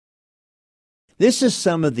This is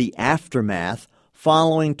some of the aftermath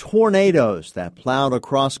following tornadoes that plowed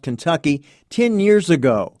across Kentucky 10 years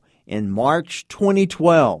ago in March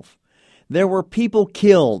 2012. There were people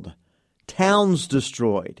killed, towns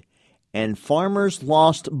destroyed, and farmers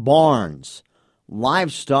lost barns,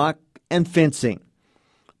 livestock, and fencing.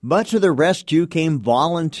 But to the rescue came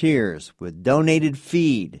volunteers with donated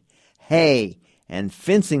feed, hay, and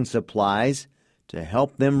fencing supplies to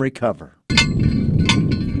help them recover.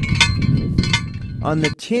 On the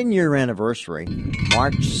 10-year anniversary,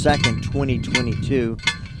 March 2nd, 2022,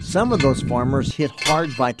 some of those farmers hit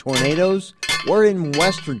hard by tornadoes were in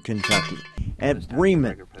western Kentucky, at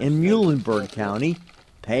Bremen in Muhlenberg County,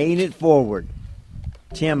 paying it forward.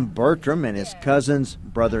 Tim Bertram and his cousins,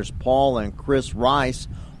 brothers Paul and Chris Rice,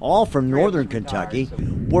 all from northern Kentucky,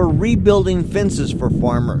 were rebuilding fences for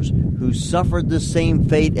farmers who suffered the same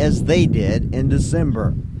fate as they did in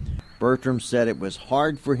December. Bertram said it was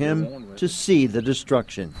hard for him to see the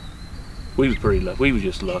destruction. We was pretty lucky. We was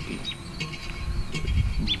just lucky.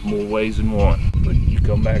 More ways than one. But you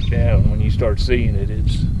come back down, when you start seeing it,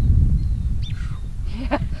 it's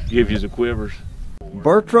gives you the quivers.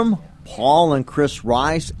 Bertram, Paul and Chris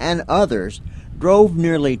Rice and others drove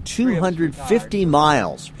nearly 250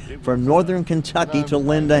 miles from northern Kentucky to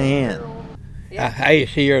lend a hand. I hate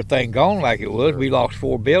to see everything gone like it was. We lost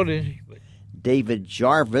 4 buildings. David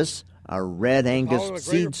Jarvis, a Red Angus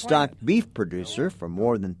seed stock beef producer for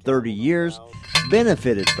more than 30 years,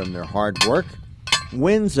 benefited from their hard work.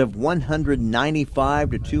 Winds of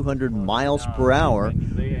 195 to 200 miles per hour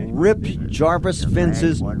ripped Jarvis'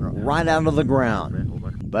 fences right out of the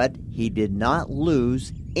ground. But he did not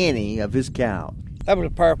lose any of his cows. That was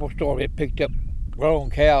a powerful storm. It picked up grown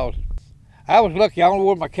cows. I was lucky. I don't know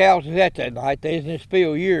where my cows was at that night. They was in this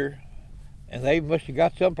field year, and they must have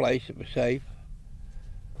got someplace that was safe.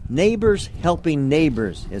 Neighbors helping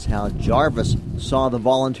neighbors is how Jarvis saw the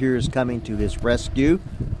volunteers coming to his rescue,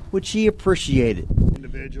 which he appreciated.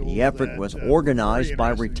 The effort was organized by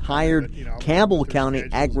retired Campbell County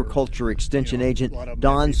Agriculture Extension Agent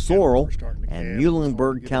Don Sorrell and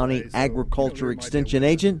Muhlenberg County Agriculture Extension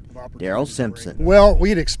Agent Darrell Simpson. Well, we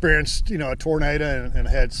had experienced, a tornado and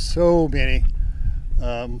had so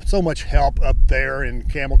much help up there in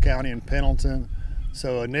Campbell County and Pendleton.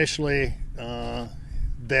 So initially,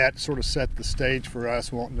 that sort of set the stage for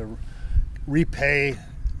us wanting to repay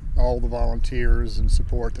all the volunteers and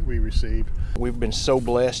support that we received. We've been so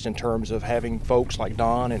blessed in terms of having folks like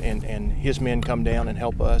Don and his men come down and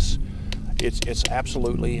help us. It's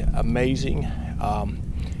absolutely amazing.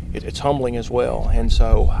 It's humbling as well, and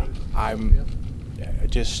so I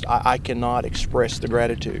cannot express the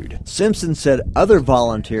gratitude. Simpson said other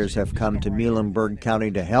volunteers have come to Muhlenberg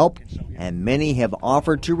County to help, and many have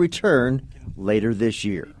offered to return later this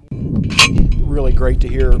year. Really great to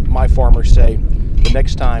hear my farmers say, the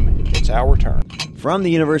next time it's our turn. From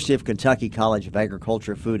the University of Kentucky College of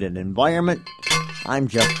Agriculture, Food and Environment, I'm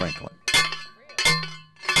Jeff Franklin.